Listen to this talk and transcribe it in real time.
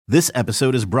This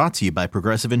episode is brought to you by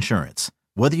Progressive Insurance.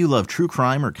 Whether you love true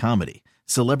crime or comedy,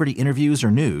 celebrity interviews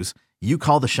or news, you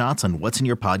call the shots on what's in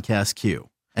your podcast queue.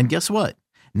 And guess what?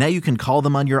 Now you can call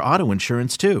them on your auto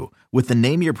insurance too with the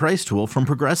Name Your Price tool from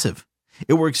Progressive.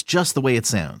 It works just the way it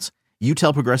sounds. You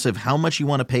tell Progressive how much you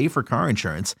want to pay for car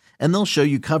insurance, and they'll show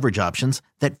you coverage options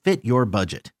that fit your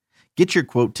budget. Get your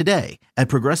quote today at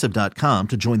Progressive.com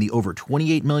to join the over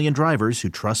 28 million drivers who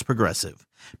trust Progressive.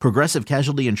 Progressive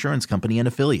Casualty Insurance Company and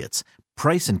Affiliates.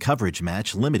 Price and coverage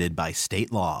match limited by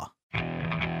state law.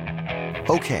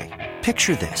 Okay,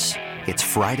 picture this. It's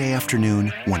Friday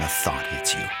afternoon when a thought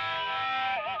hits you.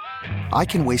 I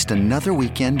can waste another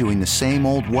weekend doing the same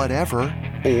old whatever,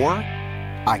 or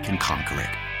I can conquer it.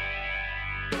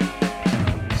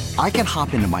 I can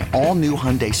hop into my all-new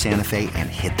Hyundai Santa Fe and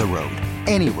hit the road.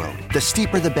 Any road. The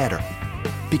steeper, the better.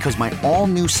 Because my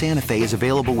all-new Santa Fe is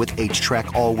available with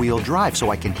H-Track all-wheel drive,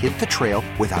 so I can hit the trail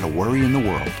without a worry in the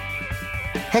world.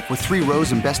 Heck, with 3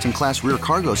 rows and best-in-class rear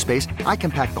cargo space, I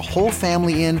can pack the whole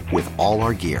family in with all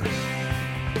our gear.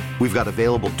 We've got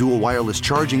available dual wireless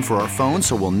charging for our phones,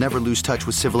 so we'll never lose touch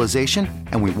with civilization,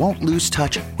 and we won't lose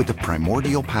touch with the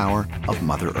primordial power of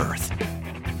Mother Earth.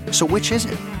 So which is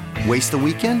it? Waste the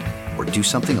weekend or do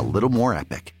something a little more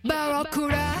epic?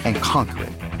 And conquer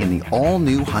it in the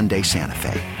all-new Hyundai Santa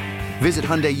Fe. Visit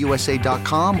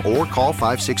HyundaiUSA.com or call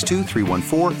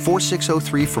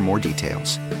 562-314-4603 for more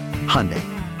details. Hyundai,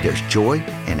 there's joy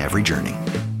in every journey.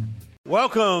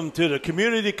 Welcome to the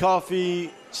Community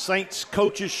Coffee Saints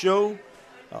Coaches Show.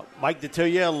 Mike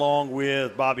Detillier along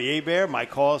with Bobby Hebert.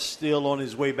 Mike Hoss still on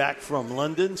his way back from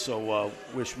London, so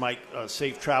wish Mike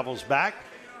safe travels back.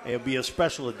 It'll be a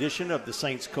special edition of the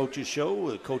Saints Coaches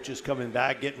Show. The coaches coming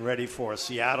back, getting ready for a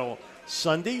Seattle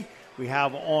Sunday. We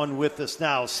have on with us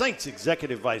now Saints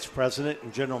Executive Vice President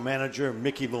and General Manager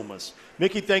Mickey Loomis.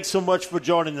 Mickey, thanks so much for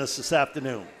joining us this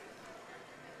afternoon.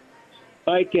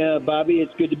 Mike, Bobby,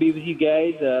 it's good to be with you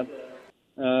guys.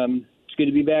 It's good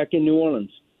to be back in New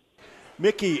Orleans.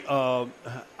 Mickey,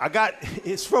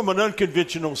 it's from an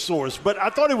unconventional source, but I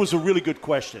thought it was a really good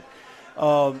question.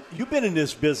 You've been in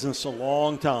this business a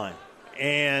long time,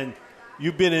 and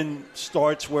you've been in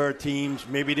starts where teams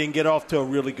maybe didn't get off to a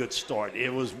really good start.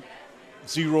 It was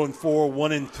 0-4,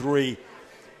 1-3.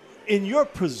 In your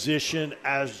position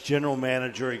as general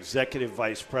manager, executive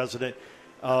vice president,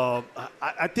 I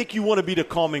think you want to be the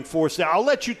calming force there. I'll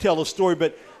let you tell a story,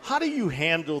 but how do you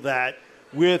handle that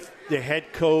with the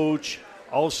head coach,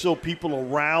 also people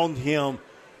around him,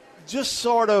 just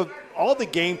sort of all the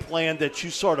game plan that you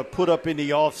sort of put up in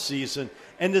the offseason,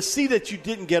 and to see that you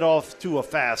didn't get off to a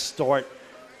fast start?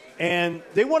 And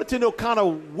they wanted to know kind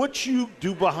of what you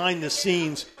do behind the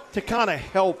scenes to kind of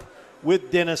help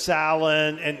with Dennis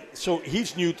Allen. And so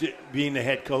he's new to being the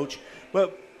head coach.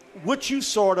 But what you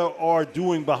sort of are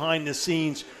doing behind the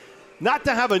scenes, not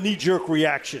to have a knee-jerk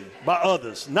reaction by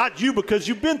others, not you because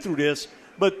you've been through this,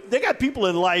 but they got people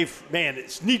in life, man,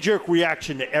 it's knee-jerk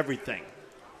reaction to everything.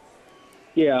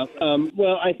 Yeah,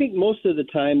 well, I think most of the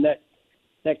time that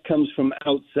comes from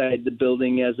outside the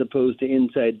building as opposed to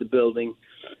inside the building.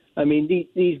 I mean,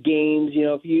 these games, you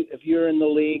know, if you're in the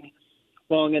league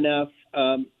long enough,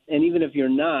 and even if you're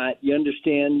not, you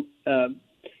understand, the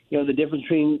difference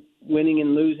between winning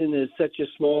and losing is such a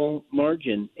small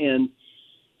margin. And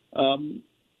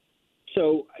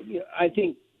so I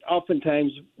think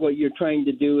oftentimes what you're trying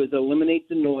to do is eliminate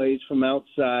the noise from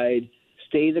outside,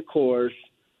 stay the course,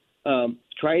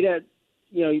 try to,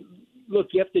 look,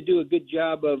 you have to do a good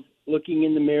job of looking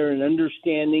in the mirror and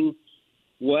understanding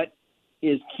what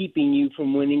is keeping you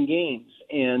from winning games.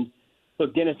 And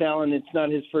look, Dennis Allen, it's not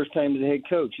his first time as a head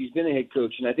coach. He's been a head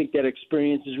coach, and I think that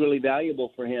experience is really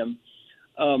valuable for him.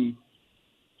 And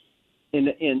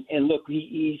look,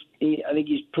 I think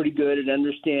he's pretty good at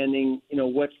understanding,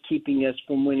 what's keeping us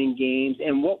from winning games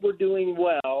and what we're doing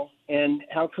well, and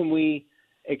how can we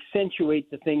accentuate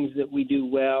the things that we do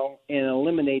well and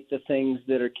eliminate the things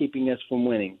that are keeping us from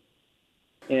winning.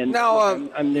 And now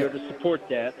I'm there to support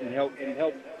that and help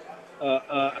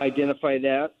identify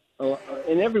that.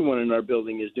 And everyone in our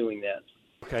building is doing that.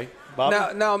 Okay,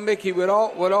 Bob. Now, Mickey, with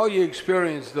all you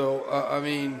experience, though,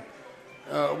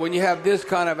 when you have this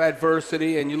kind of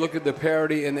adversity and you look at the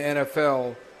parity in the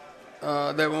NFL,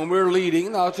 that when we're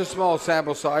leading, now it's a small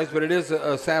sample size, but it is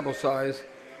a sample size.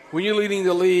 When you're leading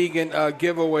the league in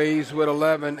giveaways with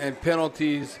 11 and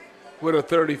penalties with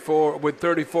 34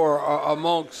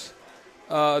 amongst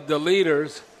the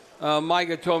leaders,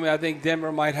 Micah told me I think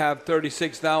Denver might have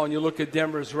 36 now. And you look at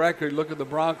Denver's record, look at the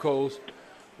Broncos.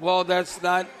 Well, that's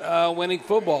not winning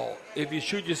football. If you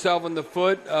shoot yourself in the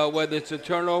foot, whether it's a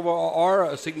turnover or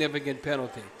a significant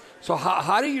penalty. So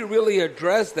how do you really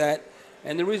address that?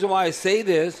 And the reason why I say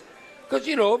this, because,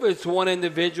 if it's one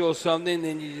individual or something,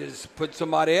 then you just put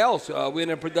somebody else. We're in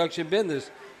a production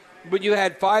business. But you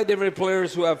had 5 different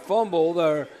players who have fumbled,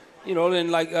 or,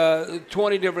 then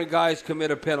 20 different guys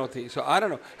commit a penalty. So I don't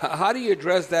know. How do you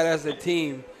address that as a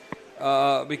team?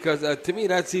 Because to me,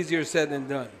 that's easier said than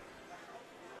done.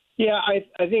 Yeah,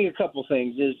 I think a couple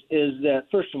things is that,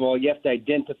 first of all, you have to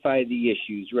identify the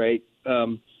issues, right?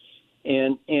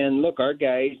 And look, our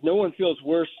guys, no one feels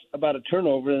worse about a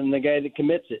turnover than the guy that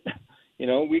commits it.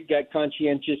 We've got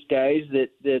conscientious guys that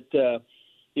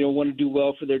want to do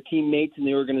well for their teammates and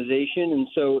the organization. And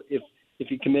so if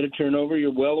you commit a turnover,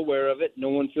 you're well aware of it. No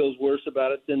one feels worse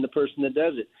about it than the person that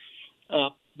does it.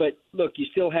 But look, you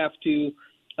still have to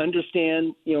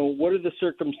understand, what are the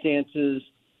circumstances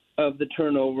of the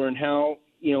turnover and how,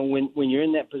 when you're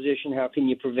in that position, how can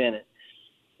you prevent it?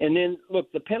 And then,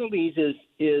 look, the penalties is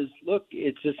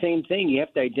it's the same thing. You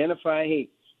have to identify, hey,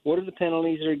 what are the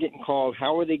penalties that are getting called?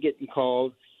 How are they getting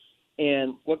called?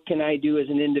 And what can I do as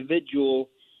an individual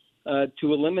to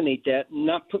eliminate that and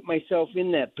not put myself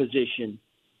in that position?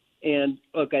 And,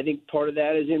 look, I think part of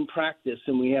that is in practice,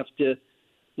 and we have to,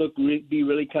 be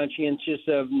really conscientious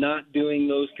of not doing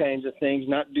those kinds of things,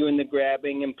 not doing the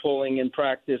grabbing and pulling in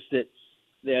practice that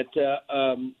is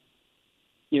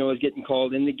getting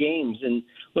called in the games. And,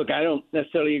 look, I don't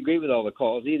necessarily agree with all the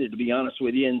calls either, to be honest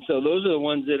with you. And so those are the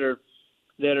ones that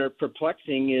are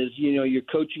perplexing is, you're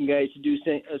coaching guys to do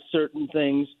certain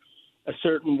things a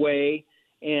certain way,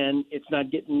 and it's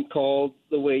not getting called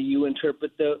the way you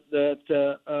interpret that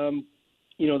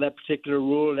particular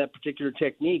rule or that particular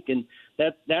technique. And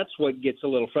that's what gets a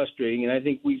little frustrating. And I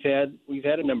think we've had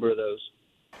a number of those.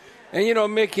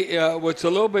 And, Mickey, what's a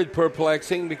little bit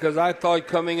perplexing, because I thought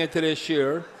coming into this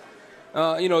year,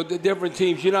 the different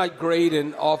teams, you're not great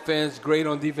in offense, great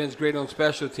on defense, great on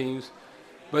special teams.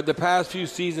 But the past few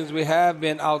seasons, we have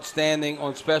been outstanding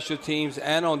on special teams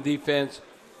and on defense.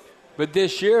 But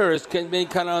this year, it's been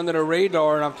kind of under the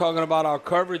radar, and I'm talking about our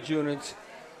coverage units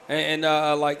and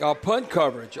like our punt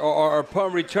coverage or our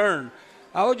punt return.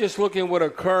 I was just looking what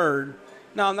occurred.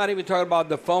 Now, I'm not even talking about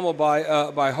the fumble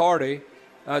by Hardy,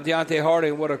 Deontay Hardy,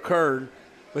 and what occurred.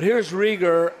 But here's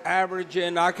Rieger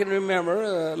averaging, I can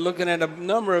remember, looking at a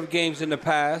number of games in the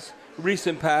past,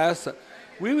 recent past,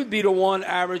 we would be the one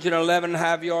averaging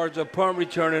 11.5 yards of punt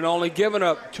return and only giving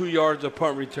up 2 yards of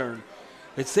punt return.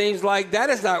 It seems like that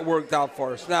has not worked out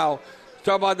for us. Now,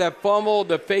 talk about that fumble,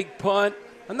 the fake punt.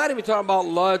 I'm not even talking about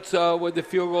Lutz with the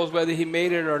field goals, whether he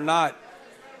made it or not.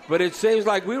 But it seems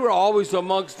like we were always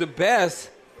amongst the best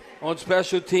on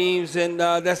special teams, and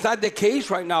that's not the case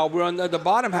right now. We're on the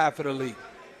bottom half of the league.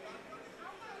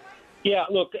 Yeah,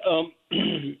 look,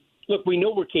 we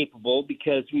know we're capable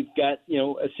because we've got,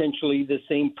 essentially the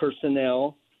same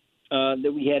personnel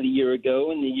that we had a year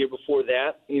ago and the year before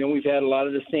that. We've had a lot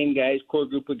of the same guys, core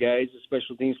group of guys, the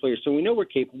special teams players. So we know we're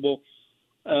capable,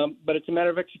 but it's a matter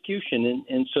of execution,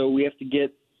 and so we have to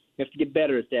get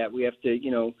better at that. We have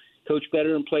to, coach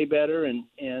better and play better, and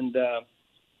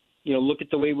look at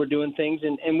the way we're doing things,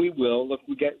 and we will. Look,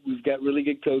 we've got really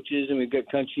good coaches, and we've got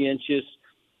conscientious,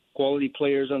 quality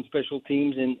players on special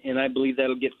teams, and I believe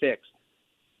that'll get fixed.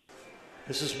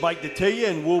 This is Mike Detillier,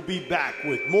 and we'll be back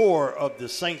with more of the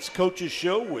Saints Coaches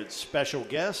Show with special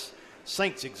guests,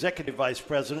 Saints Executive Vice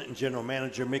President and General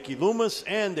Manager Mickey Loomis,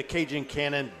 and the Cajun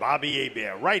Cannon Bobby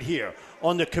Hebert, right here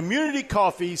on the Community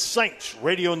Coffee Saints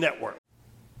Radio Network.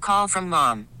 Call from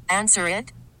mom. Answer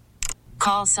it.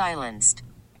 Call silenced.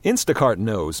 Instacart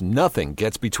knows nothing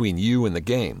gets between you and the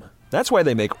game. That's why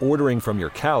they make ordering from your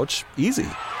couch easy.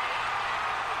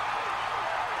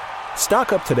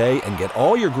 Stock up today and get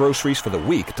all your groceries for the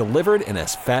week delivered in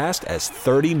as fast as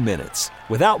 30 minutes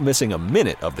without missing a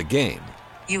minute of the game.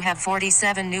 You have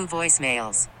 47 new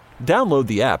voicemails. Download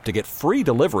the app to get free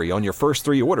delivery on your first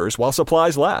 3 orders while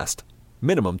supplies last.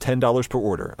 Minimum $10 per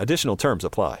order. Additional terms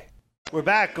apply. We're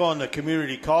back on the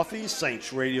Community Coffee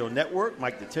Saints Radio Network.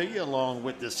 Mike Detillier along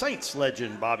with the Saints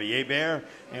legend Bobby Hebert,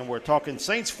 and we're talking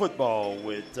Saints football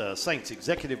with Saints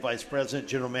Executive Vice President,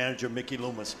 General Manager Mickey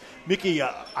Loomis. Mickey,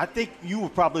 I think you were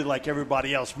probably like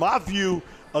everybody else. My view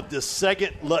of the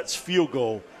second Lutz field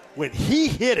goal, when he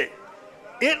hit it,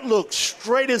 it looked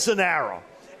straight as an arrow.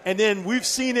 And then we've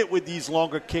seen it with these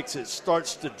longer kicks. It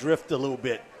starts to drift a little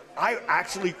bit. I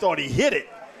actually thought he hit it.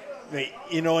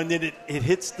 And then it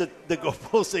hits the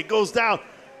goalpost. It goes down.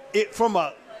 From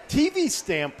a TV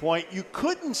standpoint, you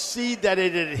couldn't see that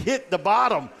it had hit the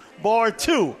bottom bar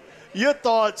two. Your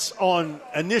thoughts on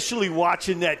initially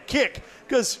watching that kick?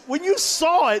 Because when you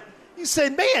saw it, you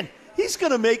said, man, he's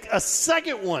going to make a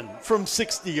second one from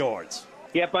 60 yards.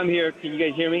 Yep, I'm here. Can you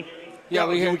guys hear me? Yeah,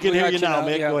 we can hear you now,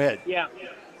 Mick. Yeah. Go ahead.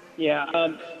 Yeah.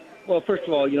 Well, first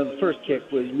of all, the first kick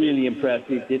was really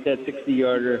impressive. Did that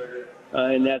 60-yarder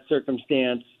in that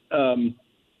circumstance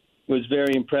was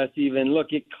very impressive. And look,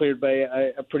 it cleared by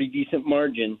a pretty decent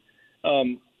margin.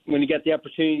 When you got the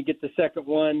opportunity to get the second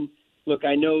one, look,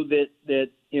 I know that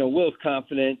Will's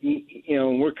confident,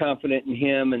 and we're confident in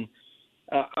him, and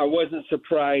I wasn't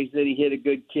surprised that he hit a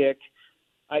good kick.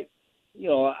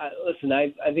 Listen,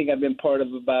 I think I've been part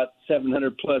of about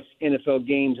 700 plus NFL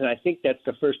games, and I think that's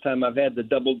the first time I've had the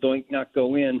double doink not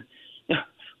go in,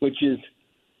 which is,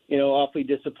 awfully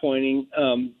disappointing.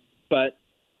 But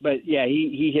yeah,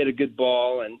 he hit a good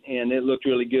ball, and it looked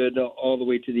really good all the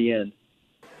way to the end.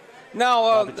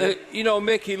 Now,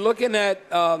 Mickey, looking at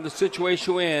the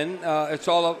situation we're in,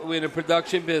 we're in a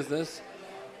production business.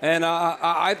 And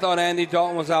I thought Andy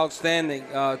Dalton was outstanding.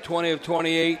 20 of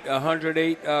 28,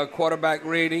 108 quarterback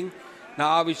rating. Now,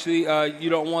 obviously, you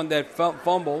don't want that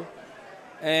fumble.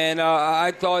 And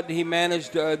I thought he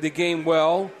managed the game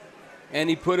well, and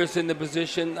he put us in the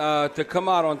position to come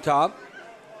out on top.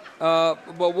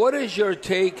 But what is your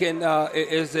take? And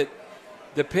is it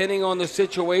depending on the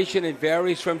situation? It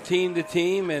varies from team to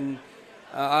team. And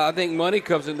I think money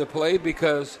comes into play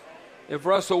because if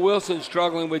Russell Wilson's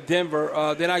struggling with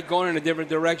Denver, they're not going in a different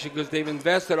direction because they've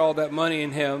invested all that money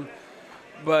in him.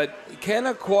 But can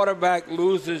a quarterback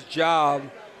lose his job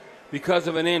because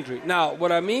of an injury? Now,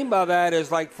 what I mean by that is,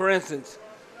 like, for instance,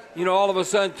 all of a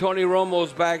sudden Tony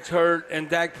Romo's back's hurt and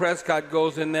Dak Prescott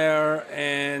goes in there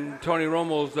and Tony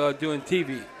Romo's doing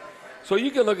TV. So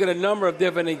you can look at a number of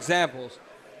different examples.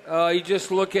 You just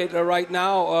look at right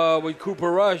now with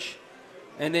Cooper Rush.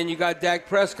 And then you got Dak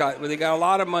Prescott, where they got a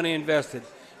lot of money invested.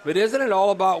 But isn't it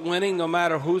all about winning no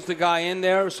matter who's the guy in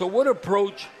there? So what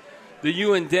approach do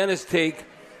you and Dennis take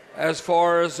as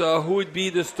far as who would be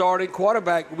the starting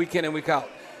quarterback week in and week out?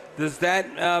 Does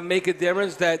that make a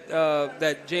difference that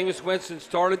Jameis Winston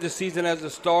started the season as a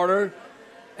starter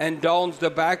and Dalton's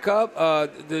the backup?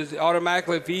 Does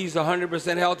automatically, if he's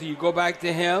 100% healthy, you go back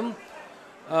to him?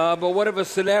 But what if a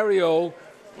scenario...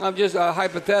 I'm just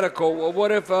hypothetical. What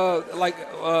if,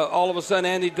 all of a sudden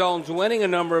Andy Dalton's winning a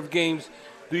number of games?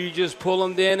 Do you just pull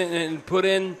him in and put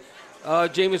in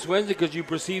Jameis Winston because you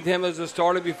perceived him as a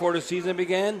starter before the season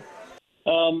began?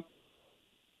 Well,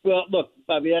 look,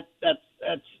 Bobby,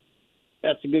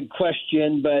 that's a good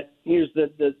question. But here's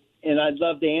and I'd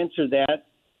love to answer that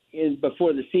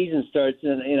before the season starts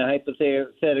in a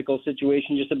hypothetical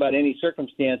situation, just about any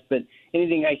circumstance. But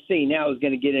anything I say now is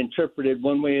going to get interpreted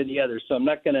one way or the other. So I'm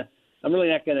really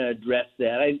not going to address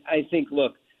that. I think,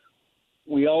 look,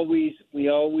 we always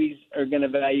are going to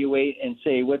evaluate and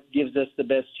say what gives us the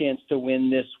best chance to win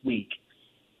this week.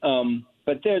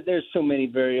 But there's so many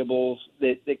variables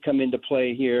that come into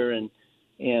play here, and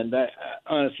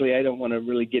honestly, I don't want to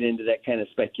really get into that kind of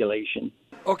speculation.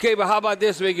 Okay, but how about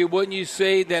this, Mickey? Wouldn't you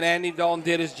say that Andy Dalton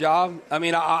did his job? I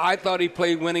mean, I thought he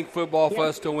played winning football for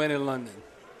us to win in London.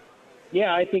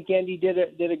 Yeah, I think Andy did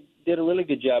a really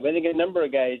good job. I think a number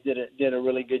of guys did a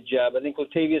really good job. I think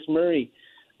Latavius Murray,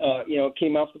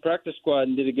 came off the practice squad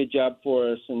and did a good job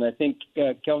for us. And I think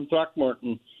Kelvin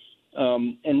Throckmorton,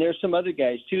 and there's some other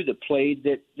guys too that played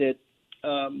that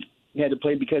had to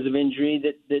play because of injury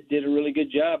that did a really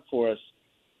good job for us.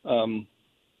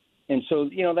 And so,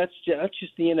 that's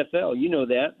just the NFL. You know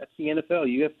that. That's the NFL.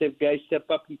 You have to have guys step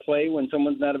up and play when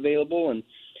someone's not available.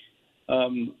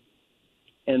 And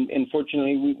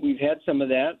fortunately, we've had some of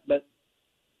that. But,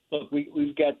 look,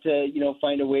 we've got to,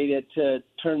 find a way to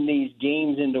turn these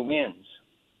games into wins.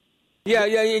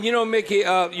 Yeah. Mickey,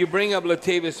 you bring up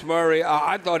Latavius Murray.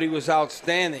 I thought he was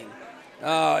outstanding.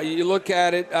 You look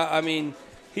at it,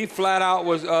 he flat out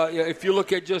was, if you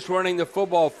look at just running the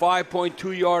football,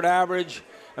 5.2-yard average.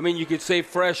 You could say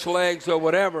fresh legs or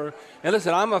whatever. And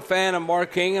listen, I'm a fan of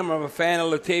Mark Ingram. I'm a fan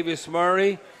of Latavius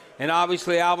Murray and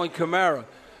obviously Alvin Kamara.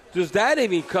 Does that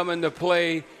even come into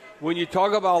play when you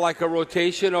talk about like a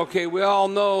rotation? Okay, we all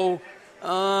know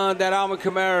that Alvin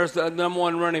Kamara is the number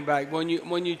one running back. When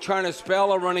you're trying to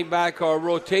spell a running back or a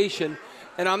rotation,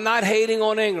 and I'm not hating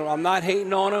on Ingram. I'm not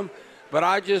hating on him. But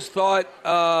I just thought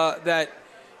that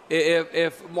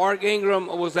if Mark Ingram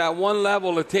was at one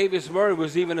level, Latavius Murray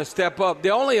was even a step up.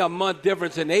 They're only a month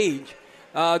difference in age.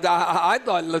 I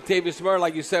thought Latavius Murray,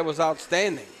 like you said, was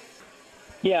outstanding.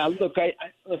 Yeah, look,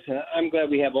 listen, I'm glad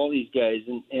we have all these guys,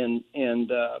 and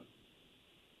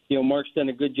Mark's done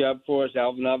a good job for us.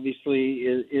 Alvin obviously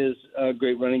is a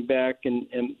great running back, and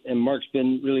Mark's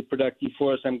been really productive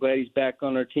for us. I'm glad he's back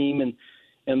on our team,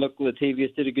 and look,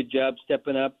 Latavius did a good job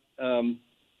stepping up.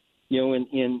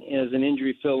 In as an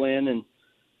injury fill-in, and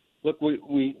look,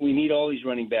 we need all these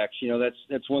running backs. You know,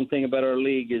 that's one thing about our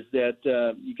league is that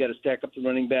you got to stack up the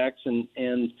running backs, and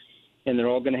they're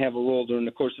all going to have a role during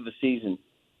the course of a season.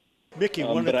 Mickey,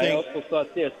 but I also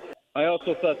thought this. I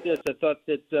thought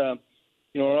that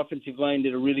our offensive line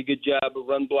did a really good job of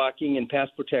run blocking and pass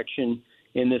protection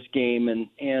in this game,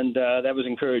 and that was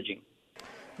encouraging.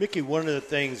 Mickey, one of the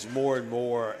things more and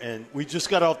more, and we just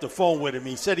got off the phone with him.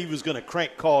 He said he was going to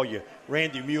crank call you,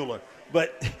 Randy Mueller.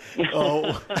 But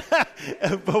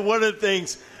but one of the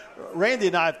things, Randy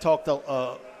and I have talked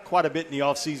quite a bit in the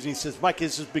offseason. He says, Mike,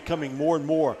 this is becoming more and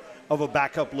more of a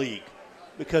backup league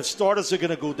because starters are going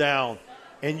to go down,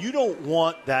 and you don't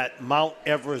want that Mount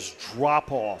Everest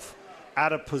drop-off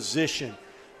out of position.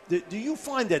 Do you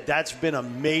find that that's been a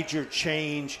major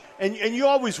change? And you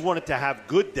always wanted to have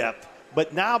good depth,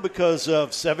 but now because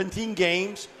of 17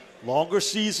 games, longer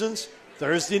seasons,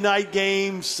 Thursday night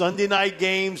games, Sunday night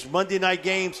games, Monday night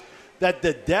games, that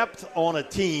the depth on a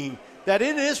team, that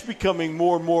it is becoming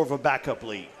more and more of a backup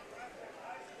league.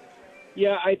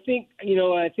 Yeah, I think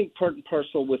part and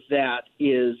parcel with that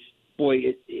is,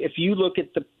 if you look at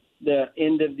the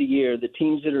end of the year, the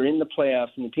teams that are in the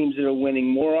playoffs and the teams that are winning,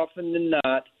 more often than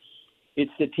not,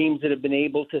 it's the teams that have been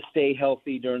able to stay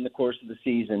healthy during the course of the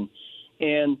season.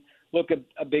 And look,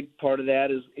 a big part of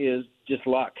that is just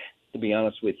luck, to be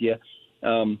honest with you.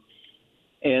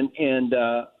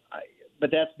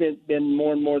 But that's been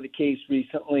more and more the case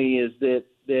recently, is that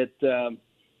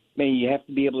you have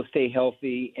to be able to stay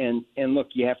healthy, and look,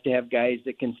 you have to have guys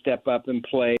that can step up and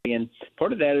play. And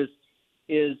part of that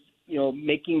is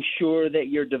making sure that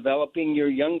you're developing your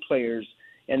young players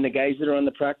and the guys that are on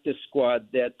the practice squad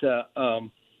that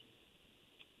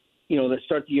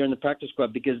start the year in the practice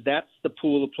squad, because that's the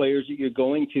pool of players that you're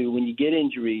going to when you get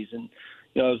injuries. And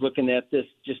I was looking at this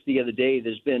just the other day.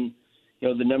 There's been,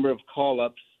 the number of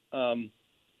call-ups and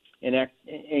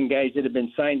guys that have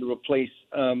been signed to replace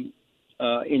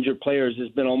injured players has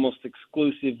been almost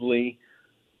exclusively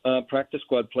practice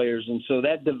squad players. And so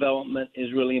that development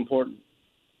is really important.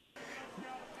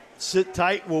 Sit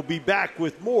tight. We'll be back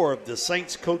with more of the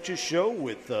Saints Coaches Show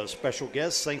with special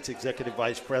guest, Saints Executive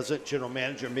Vice President, General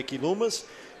Manager Mickey Loomis,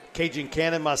 Cajun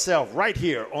Cannon, myself, right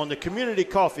here on the Community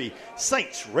Coffee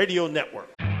Saints Radio Network.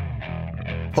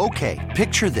 Okay,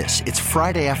 picture this. It's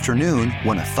Friday afternoon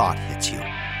when a thought hits you.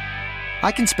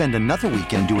 I can spend another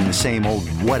weekend doing the same old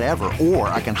whatever, or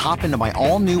I can hop into my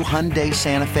all-new Hyundai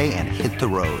Santa Fe and hit the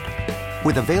road.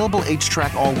 With available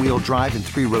H-Track all-wheel drive and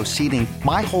 3-row seating,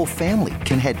 my whole family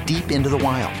can head deep into the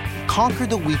wild. Conquer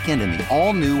the weekend in the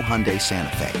all-new Hyundai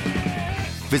Santa Fe.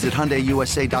 Visit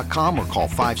HyundaiUSA.com or call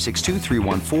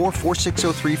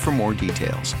 562-314-4603 for more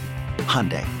details.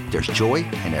 Hyundai, there's joy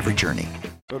in every journey.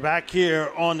 We're back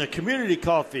here on the Community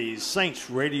Coffee Saints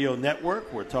Radio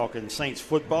Network. We're talking Saints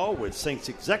football with Saints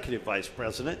Executive Vice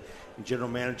President and General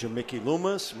Manager Mickey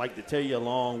Loomis. Mike Detillier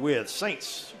along with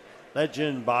Saints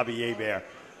legend Bobby Hebert.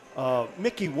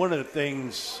 Mickey, one of the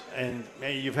things, and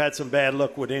man, you've had some bad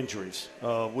luck with injuries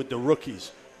with the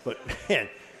rookies, but man,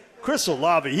 Chris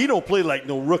Olave, he don't play like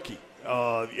no rookie.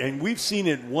 And we've seen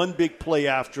it one big play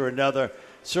after another,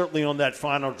 certainly on that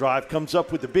final drive, comes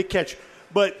up with the big catch.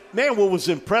 But, man, what was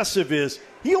impressive is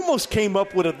he almost came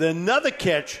up with another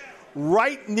catch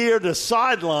right near the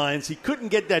sidelines. He couldn't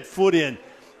get that foot in.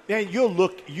 Man,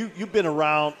 you've been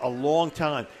around a long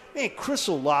time. Man, Chris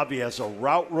Olave as a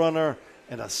route runner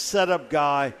and a setup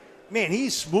guy, man,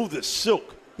 he's smooth as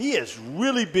silk. He has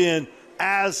really been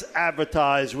as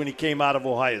advertised when he came out of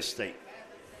Ohio State.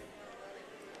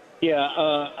 Yeah,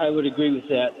 I would agree with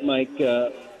that, Mike.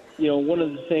 One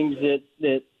of the things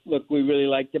that look, we really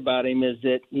liked about him is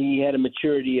that he had a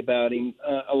maturity about him,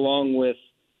 along with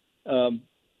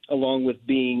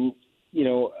being,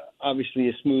 obviously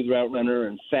a smooth route runner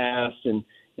and fast and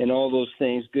all those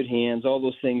things, good hands, all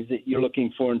those things that you're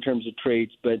looking for in terms of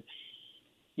traits. But,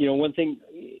 one thing,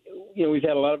 we've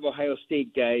had a lot of Ohio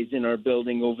State guys in our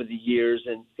building over the years,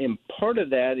 and part of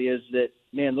that is that,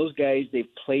 man, those guys, they've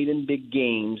played in big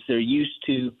games. They're used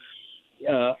to,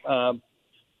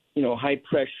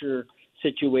 high-pressure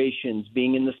situations,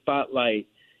 being in the spotlight.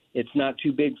 It's not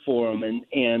too big for them,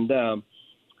 and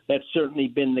that's certainly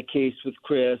been the case with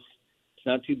Chris. It's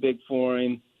not too big for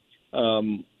him.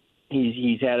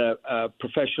 He's had a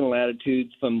professional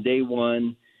attitude from day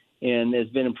one and has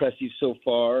been impressive so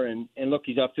far. And look,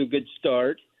 he's off to a good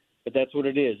start, but that's what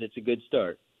it is. It's a good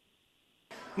start.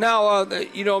 Now,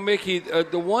 Mickey,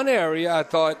 the one area I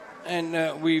thought,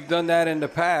 and we've done that in the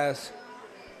past,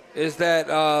 is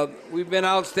that we've been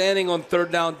outstanding on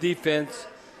third down defense,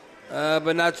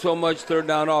 but not so much third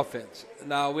down offense.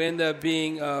 Now, we end up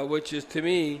being, which is to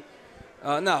me,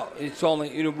 Now, it's only,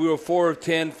 we were 4 of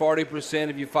 10, 40%.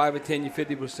 If you're 5 of 10, you're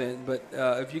 50%. But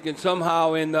if you can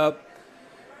somehow end up,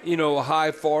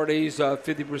 high 40s,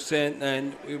 50%,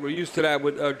 and we were used to that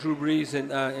with Drew Brees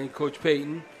and Coach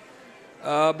Payton.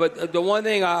 But the one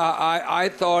thing I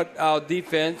thought our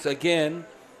defense, again,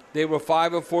 they were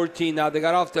 5 of 14. Now, they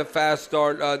got off to a fast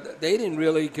start. They didn't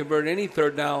really convert any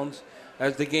third downs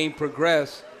as the game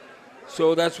progressed.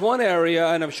 So that's one area,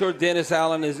 and I'm sure Dennis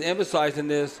Allen is emphasizing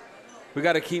this. We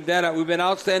got to keep that up. We've been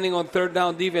outstanding on third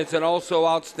down defense and also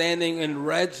outstanding in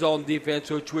red zone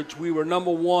defense, which we were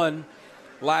number 1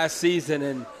 last season.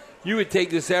 And you would take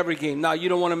this every game. Now, you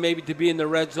don't want to maybe to be in the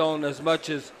red zone as much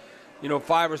as,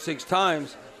 5 or 6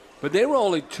 times. But they were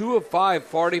only 2 of 5,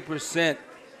 40%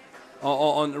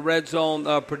 on the red zone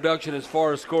production as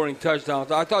far as scoring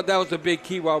touchdowns. I thought that was a big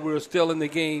key while we were still in the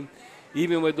game,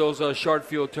 even with those short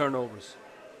field turnovers.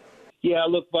 Yeah,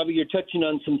 look, Bobby, you're touching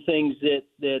on some things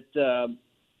that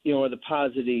are the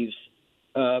positives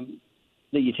that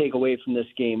you take away from this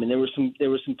game, and there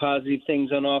were some positive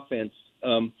things on offense.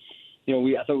 I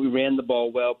thought we ran the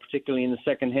ball well, particularly in the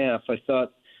second half. I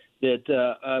thought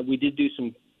that we did do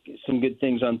some good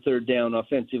things on third down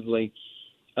offensively.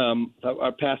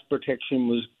 Our pass protection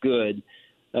was good.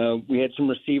 We had some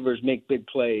receivers make big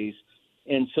plays,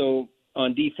 and so.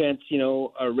 On defense,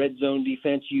 our red zone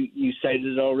defense, you cited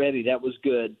it already. That was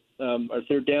good. Our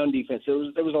third down defense, there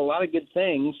was a lot of good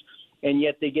things, and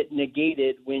yet they get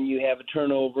negated when you have a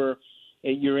turnover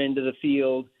at your end of the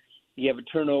field. You have a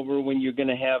turnover when you're going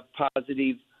to have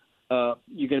positive.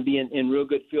 You're going to be in real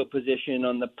good field position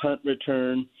on the punt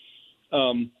return,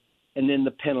 and then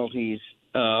the penalties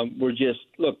were just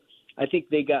look. I think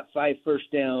they got 5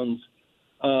 first downs.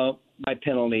 By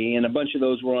penalty, and a bunch of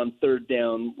those were on third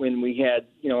down when we had,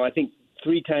 I think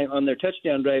 3 times on their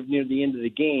touchdown drive near the end of the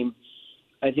game.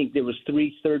 I think there was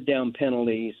 3 third down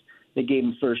penalties that gave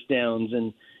them first downs,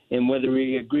 and whether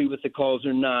we agree with the calls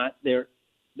or not, they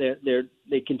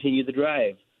continue the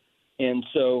drive. And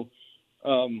so,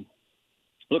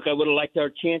 look, I would have liked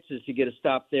our chances to get a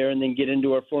stop there and then get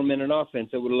into our 4-minute offense.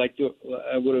 I would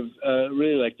have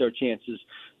really liked our chances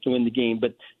to win the game.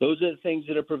 But those are the things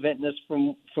that are preventing us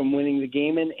from winning the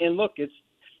game. And look,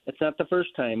 it's not the first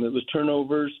time. It was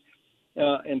turnovers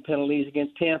and penalties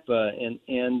against Tampa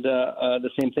and the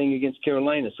same thing against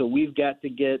Carolina. So we've got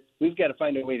to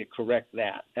find a way to correct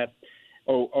that.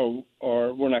 Or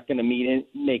we're not going to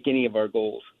make any of our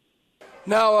goals.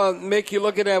 Now, Mick, you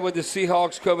look at that with the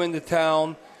Seahawks coming to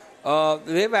town.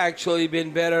 They've actually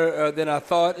been better than I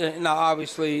thought. Now,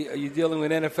 obviously, you're dealing with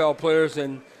NFL players,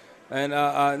 and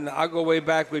I go way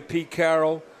back with Pete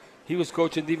Carroll. He was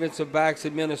coaching defensive backs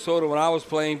in Minnesota when I was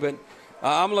playing. But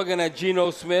I'm looking at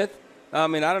Geno Smith. I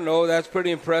mean, I don't know. That's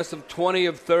pretty impressive. 20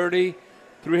 of 30,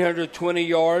 320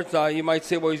 yards. You might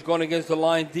say, well, he's going against the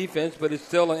line defense, but it's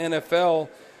still an NFL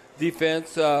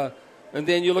defense. And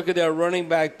then you look at their running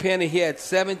back, Penny. He had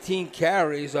 17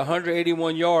 carries,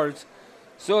 181 yards.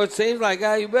 So it seems like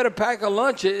you better pack a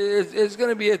lunch. It's going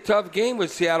to be a tough game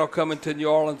with Seattle coming to New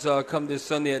Orleans come this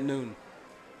Sunday at noon.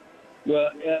 Well,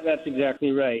 yeah, that's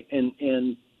exactly right.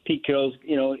 And Pete Carroll's,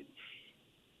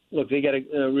 look, they got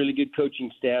a really good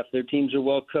coaching staff. Their teams are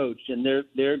well coached, and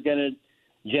they're going to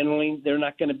generally they're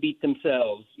not going to beat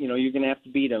themselves. You're going to have to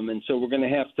beat them, and so we're going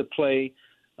to have to play.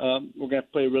 We're going to have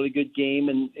to play a really good game,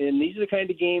 and these are the kind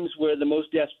of games where the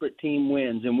most desperate team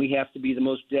wins, and we have to be the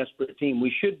most desperate team.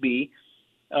 We should be.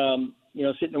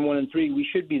 Sitting at 1-3, we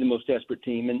should be the most desperate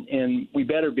team, and we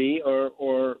better be,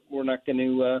 or we're not going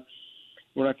to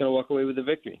walk away with the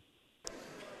victory.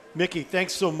 Mickey,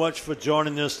 thanks so much for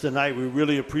joining us tonight. We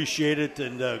really appreciate it,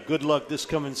 and good luck this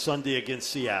coming Sunday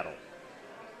against Seattle.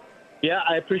 Yeah,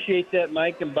 I appreciate that,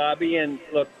 Mike and Bobby. And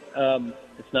look,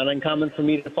 it's not uncommon for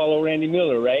me to follow Randy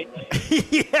Mueller, right?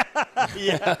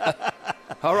 Yeah.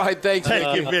 All right, thanks.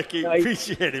 Thank you, Mickey.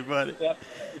 Appreciate it, buddy. Yep.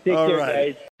 Take All care,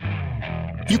 right. guys.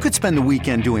 You could spend the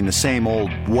weekend doing the same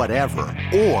old whatever,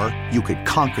 or you could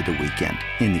conquer the weekend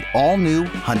in the all-new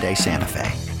Hyundai Santa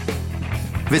Fe.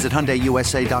 Visit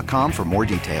HyundaiUSA.com for more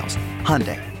details.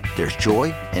 Hyundai, there's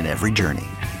joy in every journey.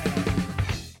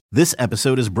 This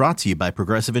episode is brought to you by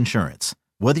Progressive Insurance.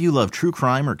 Whether you love true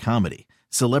crime or comedy,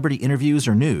 celebrity interviews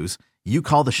or news, you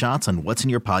call the shots on what's in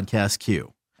your podcast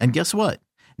queue. And guess what?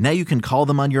 Now you can call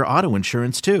them on your auto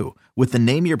insurance too with the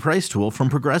Name Your Price tool from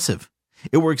Progressive.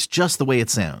 It works just the way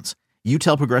it sounds. You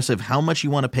tell Progressive how much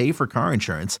you want to pay for car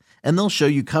insurance, and they'll show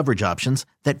you coverage options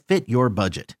that fit your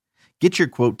budget. Get your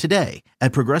quote today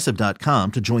at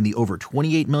Progressive.com to join the over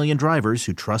 28 million drivers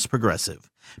who trust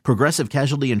Progressive. Progressive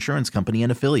Casualty Insurance Company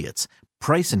and Affiliates.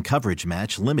 Price and coverage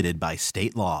match limited by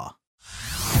state law.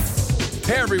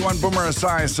 Hey everyone, Boomer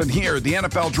Esiason here. The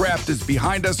NFL draft is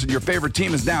behind us and your favorite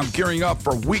team is now gearing up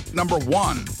for week number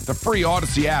 1. The free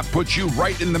Odyssey app puts you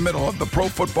right in the middle of the pro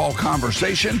football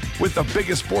conversation with the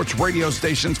biggest sports radio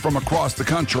stations from across the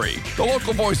country. The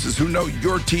local voices who know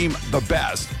your team the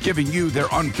best, giving you their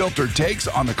unfiltered takes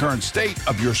on the current state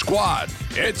of your squad.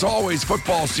 It's always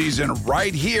football season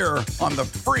right here on the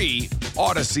free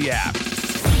Odyssey app.